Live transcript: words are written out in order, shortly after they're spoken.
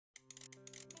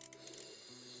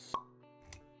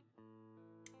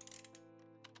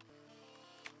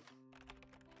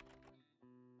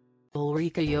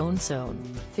Ulrika Jonsson,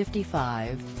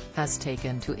 55, has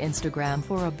taken to Instagram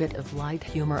for a bit of light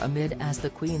humor amid as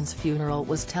the Queen's funeral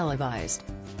was televised.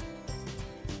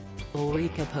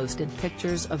 Ulrika posted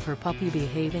pictures of her puppy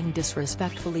behaving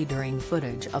disrespectfully during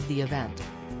footage of the event.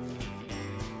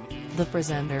 The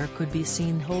presenter could be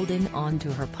seen holding on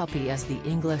to her puppy as the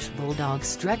English bulldog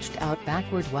stretched out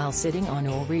backward while sitting on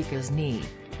Ulrika's knee.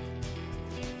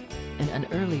 In an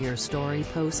earlier story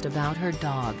post about her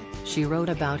dog, she wrote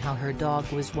about how her dog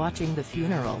was watching the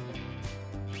funeral.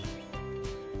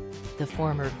 The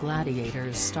former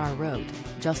Gladiators star wrote,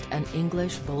 "Just an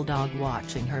English bulldog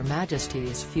watching Her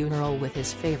Majesty's funeral with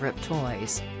his favourite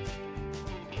toys."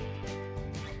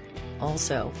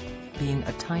 Also, being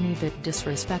a tiny bit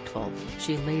disrespectful,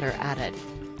 she later added.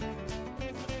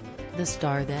 The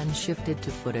star then shifted to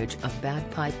footage of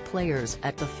bagpipe players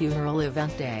at the funeral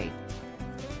event day.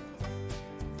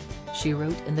 She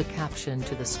wrote in the caption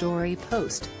to the story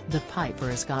post, "The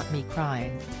pipers got me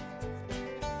crying."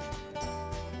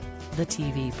 The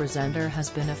TV presenter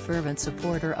has been a fervent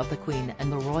supporter of the Queen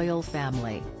and the royal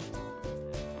family.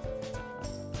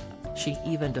 She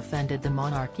even defended the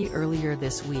monarchy earlier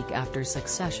this week after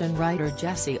Succession writer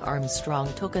Jesse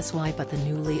Armstrong took a swipe at the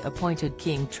newly appointed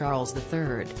King Charles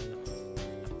III.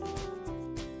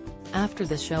 After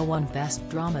the show won Best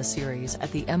Drama Series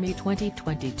at the Emmy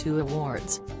 2022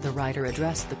 Awards, the writer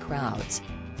addressed the crowds.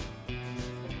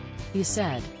 He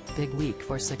said, "Big week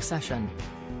for Succession.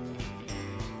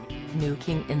 New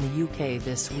king in the UK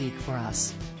this week for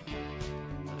us.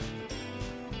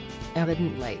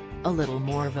 Evidently, a little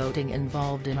more voting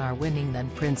involved in our winning than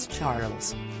Prince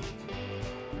Charles."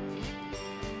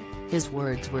 His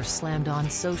words were slammed on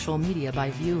social media by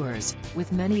viewers,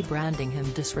 with many branding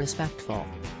him disrespectful.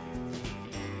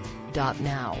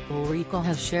 Now Ulrika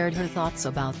has shared her thoughts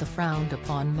about the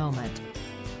frowned-upon moment.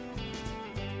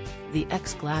 The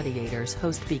ex-Gladiators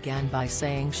host began by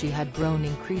saying she had grown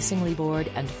increasingly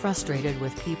bored and frustrated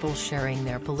with people sharing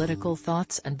their political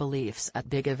thoughts and beliefs at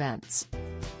big events.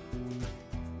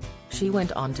 She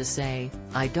went on to say,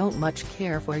 "I don't much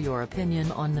care for your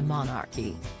opinion on the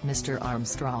monarchy, Mr.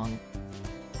 Armstrong.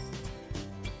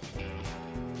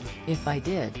 If I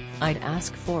did, I'd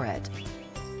ask for it."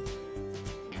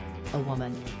 A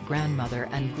woman, grandmother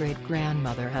and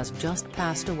great-grandmother has just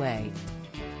passed away.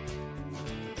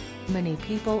 Many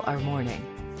people are mourning.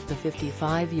 The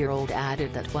 55-year-old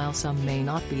added that while some may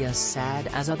not be as sad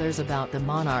as others about the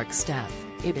monarch's death,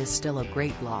 it is still a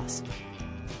great loss.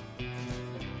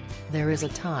 There is a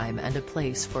time and a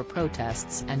place for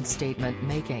protests and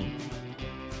statement-making.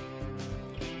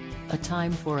 A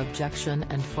time for objection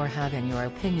and for having your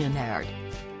opinion aired.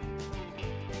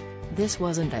 This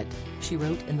wasn't it, she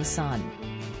wrote in The Sun.